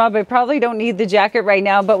to warm up. I probably don't need the jacket right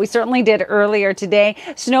now, but we certainly did earlier today.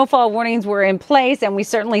 Snowfall warnings were in place, and we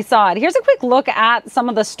certainly saw it. Here's a quick look at some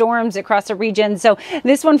of the storms across the region. So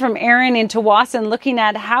this one from Aaron in Tawasin, looking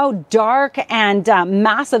at how dark and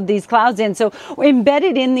massive these clouds in. So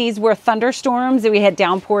embedded in these were thunderstorms. We had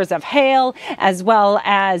downpours of hail, as well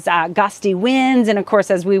as gusty winds. And of course,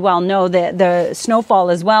 as we well know, the snowfall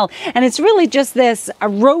as well. And it's really just this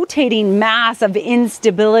rotating mass of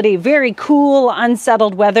instability, very cool,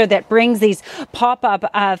 unsettled weather that brings these pop-up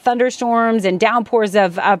thunderstorms and downpours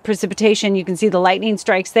of precipitation. You can see the lightning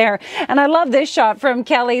strikes there. And I love this shot from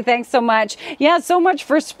Kelly. Thanks so much. Yeah, so much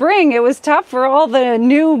for spring. It was tough for all the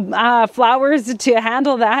new flowers to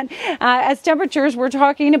handle that. As temperatures, we're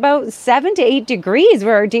talking about 7 to 8 degrees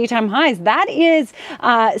were our daytime highs. That is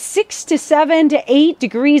 6 to 7 to 8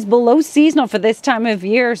 degrees below seasonal for this time of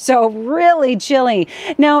year, so really chilly.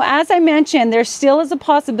 Now, as I mentioned, there still is a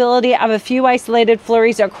possibility of a few isolated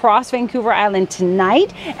flurries across Vancouver Island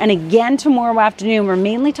tonight and again tomorrow afternoon. We're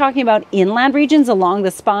mainly talking about inland regions along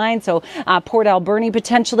the spine, so Port Alberni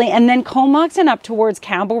potentially, and then Comox and up towards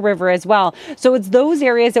Campbell River as well. So it's those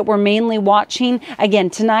areas that we're mainly watching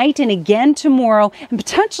again tonight and again tomorrow and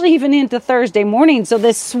potentially even into Thursday morning. So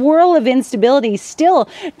this swirl of instability still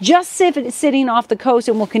just sitting off the coast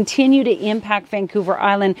and will continue to impact Vancouver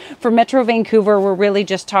Island. For Metro Vancouver, we're really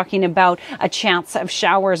just talking about a chance of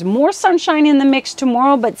showers. More sunshine in the mix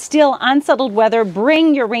tomorrow, but still unsettled weather.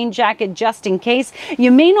 Bring your rain jacket just in case.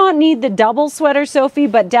 You may not need the double sweater, Sophie,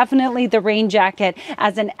 but definitely the rain jacket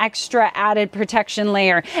as an extra added protection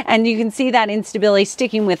layer. And you can see that instability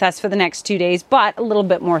sticking with us for the next 2 days, but a little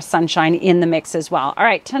bit more sunshine in the mix as well. All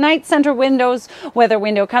right, tonight's Center Windows weather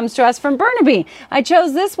window comes to us from Burnaby. I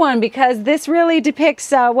chose this one because this really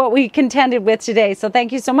depicts what we contended with today. So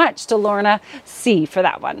thank you so much to Lorna C. for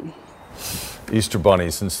that one. Easter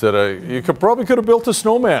bunnies instead of, you probably could have built a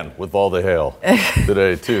snowman with all the hail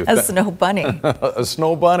today too. A snow bunny. A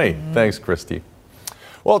snow bunny. Thanks, Christy.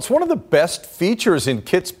 Well, it's one of the best features in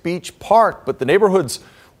Kits Beach Park, but the neighborhood's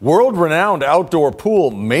world-renowned outdoor pool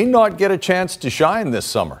may not get a chance to shine this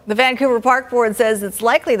summer. The Vancouver Park Board says it's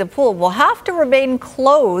likely the pool will have to remain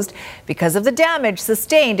closed because of the damage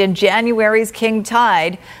sustained in January's king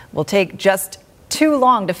tide. Will take just too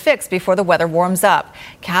long to fix before the weather warms up.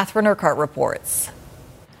 Catherine Urquhart reports.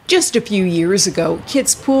 Just a few years ago,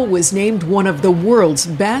 Kits Pool was named one of the world's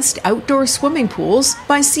best outdoor swimming pools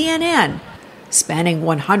by CNN. Spanning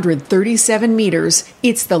 137 meters,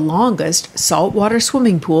 it's the longest saltwater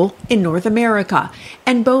swimming pool in North America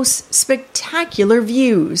and boasts spectacular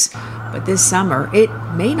views. But this summer, it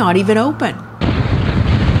may not even open.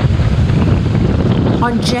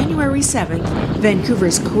 On January 7th,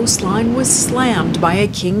 Vancouver's coastline was slammed by a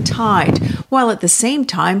king tide, while at the same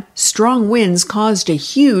time, strong winds caused a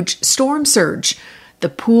huge storm surge. The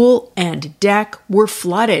pool and deck were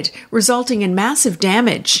flooded, resulting in massive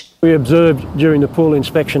damage. We observed during the pool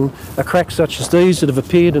inspection a crack such as these that have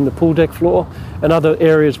appeared in the pool deck floor and other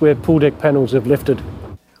areas where pool deck panels have lifted.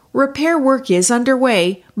 Repair work is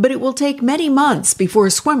underway, but it will take many months before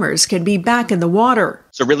swimmers can be back in the water.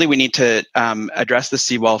 So really we need to address the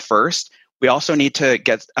seawall first. We also need to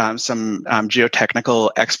get some geotechnical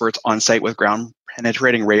experts on site with ground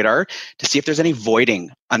penetrating radar to see if there's any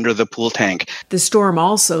voiding under the pool tank. The storm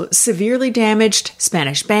also severely damaged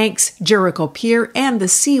Spanish Banks, Jericho Pier, and the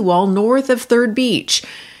seawall north of Third Beach.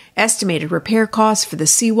 Estimated repair costs for the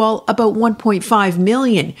seawall about $1.5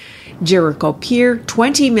 million. Jericho Pier,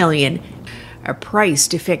 $20 million. A price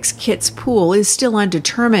to fix Kits Pool is still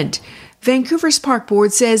undetermined. Vancouver's Park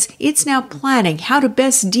Board says it's now planning how to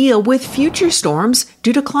best deal with future storms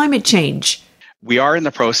due to climate change. We are in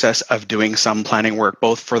the process of doing some planning work,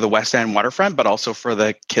 both for the West End waterfront, but also for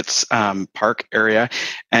the Kits Park area.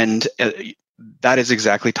 And that is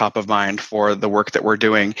exactly top of mind for the work that we're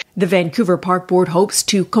doing. The Vancouver Park Board hopes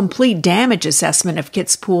to complete damage assessment of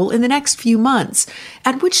Kits Pool in the next few months,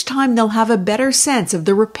 at which time they'll have a better sense of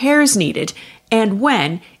the repairs needed and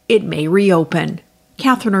when it may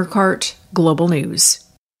Catherine Urquhart, Global News.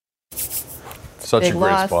 Such a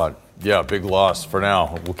great spot. Yeah, big loss for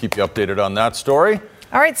now. We'll keep you updated on that story.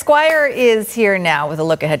 All right, Squire is here now with a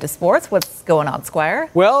look ahead to sports. What's going on, Squire?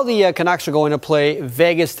 Well, the Canucks are going to play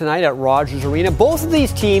Vegas tonight at Rogers Arena. Both of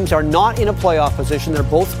these teams are not in a playoff position. They're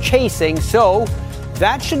both chasing, so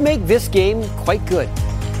that should make this game quite good.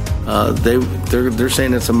 They're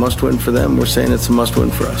saying it's a must-win for them. We're saying it's a must-win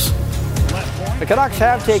for us. The Canucks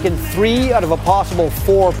have taken 3 out of a possible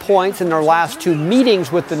 4 points in their last 2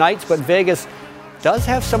 meetings with the Knights, but Vegas does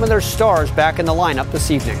have some of their stars back in the lineup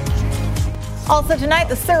this evening. Also tonight,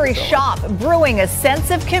 the Surrey Shop brewing a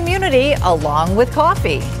sense of community along with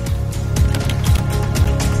coffee.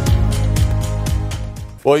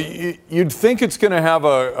 Well, you'd think it's going to have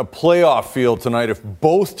a playoff feel tonight if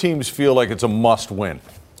both teams feel like it's a must-win.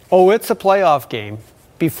 Oh, it's a playoff game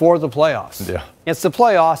before the playoffs. Yeah. It's the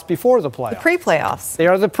playoffs before the playoffs. The pre-playoffs. They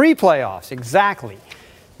are the pre-playoffs, exactly.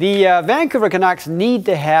 The Vancouver Canucks need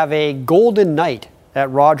to have a golden night at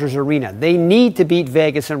Rogers Arena. They need to beat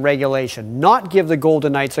Vegas in regulation, not give the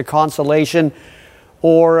Golden Knights a consolation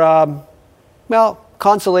or,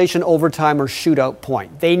 consolation overtime or shootout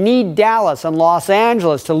point. They need Dallas and Los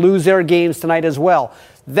Angeles to lose their games tonight as well.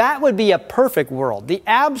 That would be a perfect world. The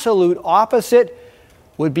absolute opposite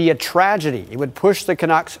would be a tragedy. It would push the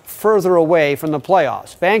Canucks further away from the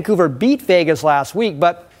playoffs. Vancouver beat Vegas last week,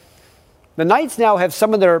 but the Knights now have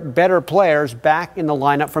some of their better players back in the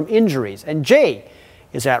lineup from injuries. And Jay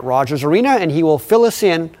is at Rogers Arena, and he will fill us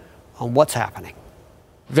in on what's happening.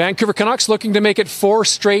 Vancouver Canucks looking to make it 4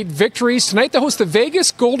 straight victories. Tonight they host the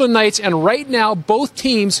Vegas Golden Knights, and right now both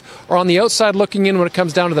teams are on the outside looking in when it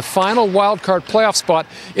comes down to the final wildcard playoff spot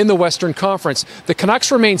in the Western Conference. The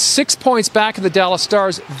Canucks remain 6 points back of the Dallas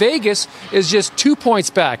Stars. Vegas is just 2 points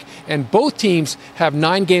back, and both teams have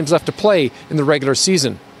 9 games left to play in the regular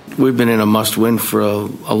season. We've been in a must-win for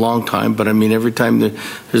a long time, but I mean, every time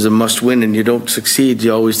there's a must-win and you don't succeed,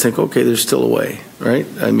 you always think, okay, there's still a way, right?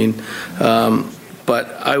 I mean, but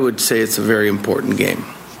I would say it's a very important game.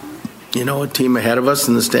 You know, a team ahead of us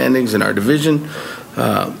in the standings in our division,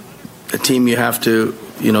 a team you have to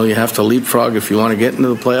leapfrog if you want to get into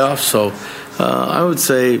the playoffs. So I would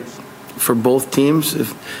say for both teams,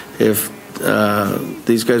 if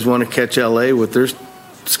these guys want to catch LA with their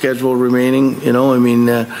schedule remaining, they're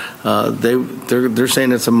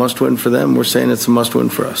saying it's a must-win for them. We're saying it's a must-win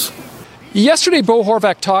for us. Yesterday, Bo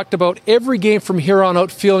Horvath talked about every game from here on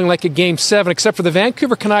out feeling like a Game 7, except for the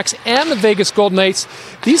Vancouver Canucks and the Vegas Golden Knights.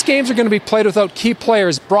 These games are going to be played without key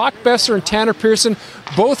players. Brock Boeser and Tanner Pearson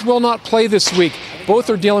both will not play this week. Both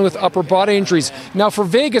are dealing with upper body injuries. Now for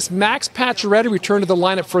Vegas, Max Pacioretty returned to the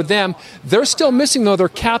lineup for them. They're still missing, though, their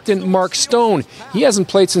captain, Mark Stone. He hasn't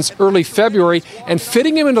played since early February, and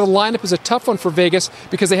fitting him into the lineup is a tough one for Vegas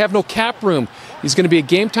because they have no cap room. He's going to be a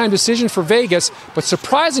game-time decision for Vegas, but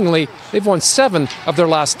surprisingly, they've won 7 of their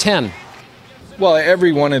last 10. Well,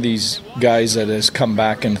 every one of these guys that has come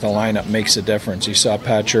back into the lineup makes a difference. You saw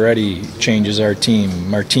Pacioretty changes our team.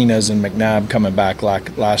 Martinez and McNabb coming back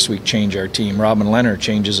last week change our team. Robin Leonard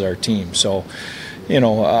changes our team. So,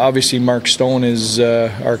 obviously Mark Stone is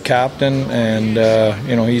our captain, and,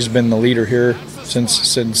 he's been the leader here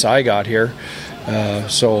since I got here.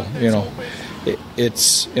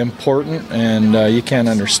 It's important, and you can't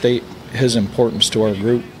understate his importance to our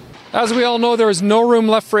group. As we all know, there is no room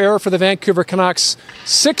left for error for the Vancouver Canucks.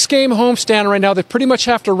 6-game homestand right now. They pretty much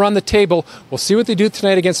have to run the table. We'll see what they do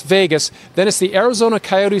tonight against Vegas. Then it's the Arizona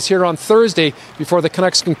Coyotes here on Thursday before the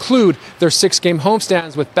Canucks conclude their 6-game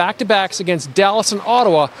homestands with back-to-backs against Dallas and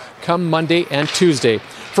Ottawa come Monday and Tuesday.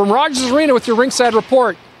 From Rogers Arena with your Ringside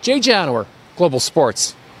Report, Jay Janwer, Global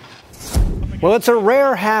Sports. Well, it's a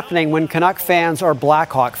rare happening when Canuck fans are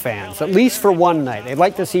Blackhawk fans, at least for one night. They'd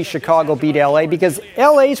like to see Chicago beat LA because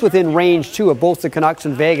LA's within range, too, of both the Canucks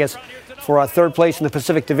and Vegas for a third place in the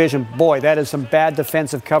Pacific Division. Boy, that is some bad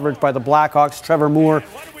defensive coverage by the Blackhawks. Trevor Moore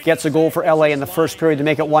gets a goal for LA in the first period to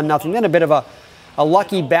make it 1-0. Then a bit of a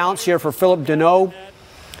lucky bounce here for Philip Deneau.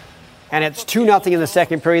 And it's 2-0 in the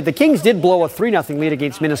second period. The Kings did blow a 3-0 lead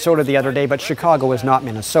against Minnesota the other day, but Chicago is not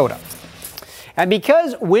Minnesota. And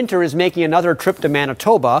because winter is making another trip to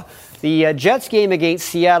Manitoba, the Jets game against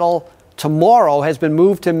Seattle tomorrow has been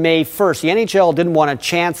moved to May 1st. The NHL didn't want to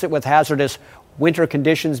chance it with hazardous winter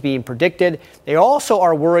conditions being predicted. They also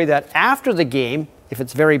are worried that after the game, if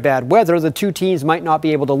it's very bad weather, the two teams might not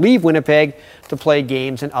be able to leave Winnipeg to play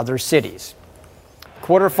games in other cities.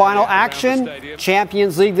 Quarterfinal action,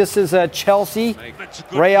 Champions League. This is Chelsea,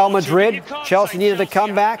 Real Madrid. Chelsea needed to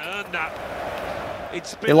come back.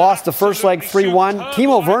 They lost the first leg 3-1.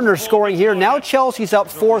 Timo Werner scoring here. Now Chelsea's up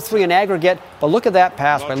 4-3 in aggregate. But look at that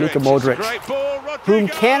pass by Luka Modric, whom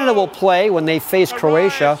Canada will play when they face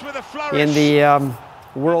Croatia in the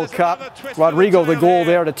World Cup. Rodrigo, the goal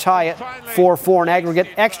there to tie it, 4-4 in aggregate.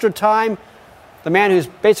 Extra time, the man who's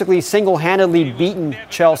basically single-handedly beaten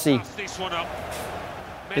Chelsea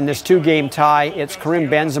in this 2-game tie. It's Karim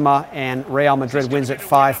Benzema, and Real Madrid wins it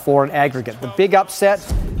 5-4 in aggregate. The big upset,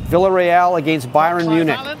 Villarreal against Bayern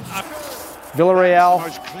Munich.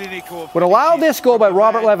 Villarreal would allow this goal by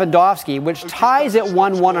Robert Lewandowski, which ties it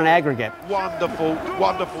 1-1 on aggregate. Wonderful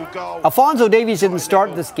goal. Alphonso Davies didn't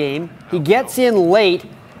start this game. He gets in late,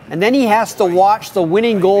 and then he has to watch the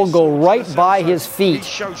winning goal go right by his feet.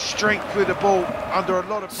 Shows strength with the ball under a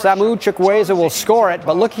lot of pressure. Samu Chukwueze will score it,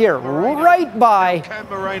 but look here, right by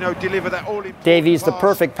Davies, the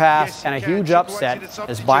perfect pass, and a huge upset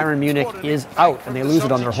as Bayern Munich is out, and they lose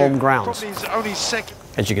it on their home grounds.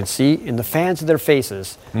 As you can see in the fans of their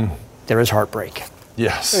faces, there is heartbreak.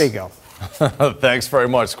 Yes. There you go. Thanks very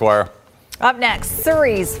much, Squire. Up next,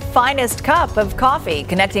 Surrey's finest cup of coffee,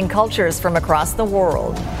 connecting cultures from across the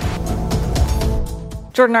world.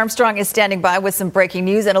 Jordan Armstrong is standing by with some breaking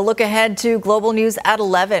news and a look ahead to Global News at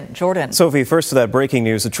 11. Jordan. Sophie, first to that breaking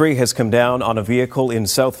news. A tree has come down on a vehicle in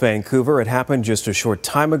South Vancouver. It happened just a short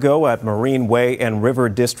time ago at Marine Way and River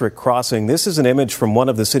District Crossing. This is an image from one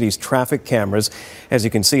of the city's traffic cameras. As you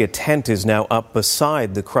can see, a tent is now up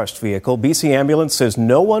beside the crushed vehicle. BC Ambulance says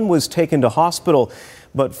no one was taken to hospital,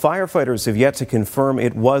 but firefighters have yet to confirm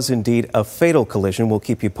it was indeed a fatal collision. We'll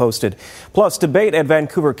keep you posted. Plus, debate at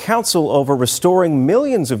Vancouver Council over restoring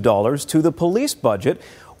millions of dollars to the police budget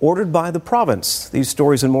ordered by the province. These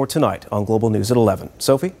stories and more tonight on Global News at 11.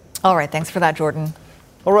 Sophie? All right, thanks for that, Jordan.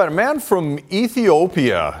 All right, a man from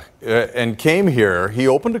Ethiopia and came here. He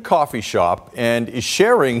opened a coffee shop and is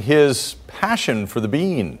sharing his passion for the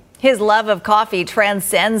bean. His love of coffee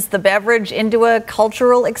transcends the beverage into a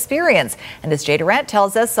cultural experience. And as Jay Durant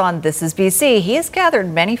tells us on This Is BC, he has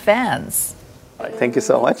gathered many fans. Thank you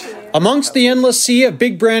so much. Amongst the endless sea of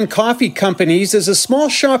big brand coffee companies is a small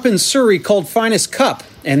shop in Surrey called Finest Cup.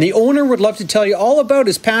 And the owner would love to tell you all about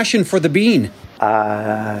his passion for the bean.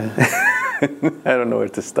 I don't know where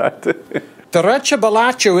to start. Derecha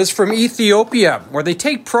Balacho is from Ethiopia, where they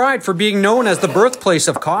take pride for being known as the birthplace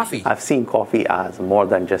of coffee. I've seen coffee as more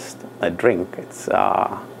than just a drink. It's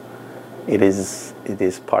it is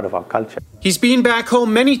part of our culture. He's been back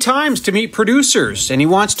home many times to meet producers, and he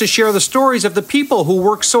wants to share the stories of the people who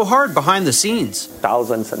work so hard behind the scenes.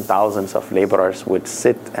 Thousands and thousands of laborers would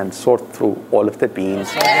sit and sort through all of the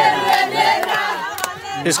beans.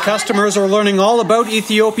 His customers are learning all about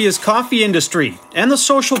Ethiopia's coffee industry and the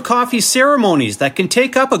social coffee ceremonies that can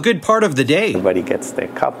take up a good part of the day. Everybody gets their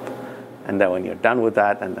cup, and then when you're done with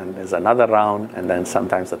that, and then there's another round, and then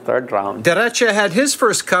sometimes a third round. Derecha had his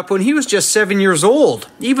first cup when he was just 7 years old,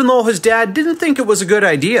 even though his dad didn't think it was a good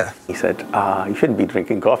idea. He said, you shouldn't be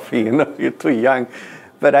drinking coffee, you're too young.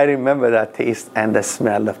 But I remember that taste and the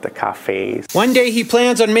smell of the cafes. One day he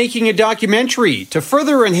plans on making a documentary to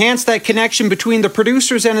further enhance that connection between the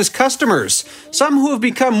producers and his customers, some who have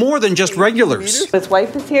become more than just regulars. His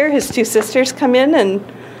wife is here, his two sisters come in, and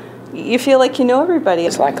you feel like you know everybody.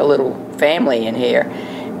 It's like a little family in here,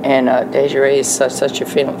 and Desiree is such a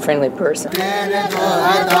friendly person.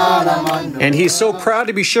 And he's so proud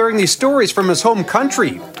to be sharing these stories from his home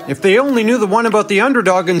country. If they only knew the one about the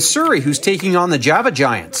underdog in Surrey who's taking on the Java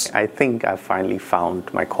Giants. I think I finally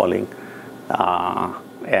found my calling,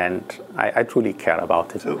 and I truly care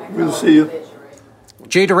about it. We'll see you.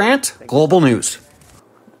 Jay Durant, Global News.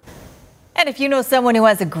 And if you know someone who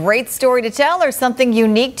has a great story to tell or something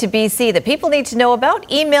unique to BC that people need to know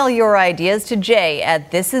about, email your ideas to Jay at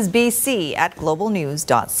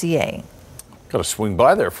thisisbc@globalnews.ca. Got to swing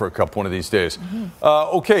by there for a cup one of these days.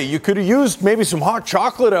 Okay, you could have used maybe some hot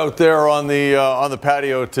chocolate out there on the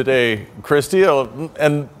patio today, Christy,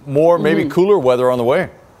 and more maybe cooler weather on the way.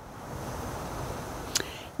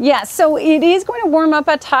 Yeah, so it is going to warm up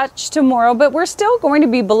a touch tomorrow, but we're still going to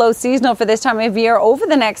be below seasonal for this time of year over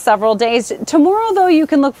the next several days. Tomorrow, though, you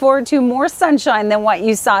can look forward to more sunshine than what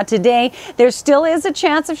you saw today. There still is a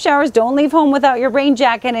chance of showers. Don't leave home without your rain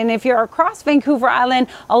jacket. And if you're across Vancouver Island,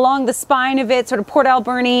 along the spine of it, sort of Port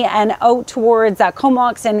Alberni and out towards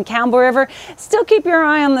Comox and Campbell River, still keep your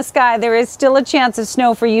eye on the sky. There is still a chance of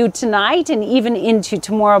snow for you tonight and even into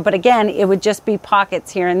tomorrow. But again, it would just be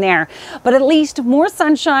pockets here and there. But at least more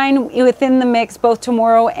sunshine within the mix both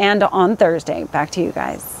tomorrow and on Thursday. Back to you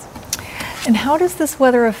guys. And how does this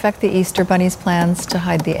weather affect the Easter Bunny's plans to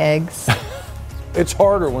hide the eggs? It's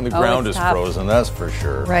harder when the ground is tough. frozen, that's for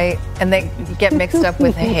sure. Right, and they get mixed up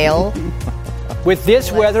with hail. With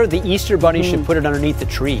this weather, the Easter Bunny should put it underneath the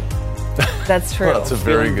tree. That's true. Well, that's a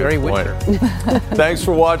very good point. Thanks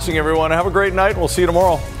for watching, everyone. Have a great night. We'll see you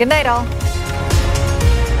tomorrow. Good night, all.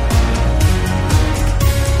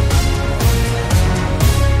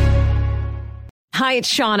 Hi,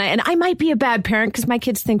 it's Shauna, and I might be a bad parent because my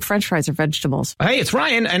kids think French fries are vegetables. Hey, it's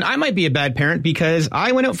Ryan, and I might be a bad parent because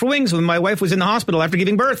I went out for wings when my wife was in the hospital after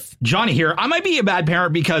giving birth. Johnny here. I might be a bad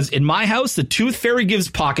parent because in my house, the tooth fairy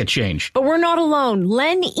gives pocket change. But we're not alone.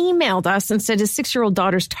 Len emailed us and said his 6-year-old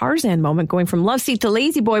daughter's Tarzan moment going from love seat to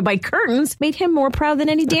lazy boy by curtains made him more proud than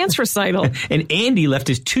any dance recital. And Andy left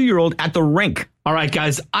his 2-year-old at the rink. All right,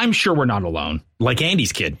 guys, I'm sure we're not alone. Like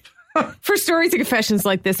Andy's kid. For stories and confessions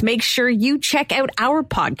like this, make sure you check out our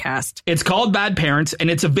podcast. It's called Bad Parents, and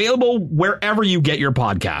it's available wherever you get your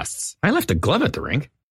podcasts. I left a glove at the rink.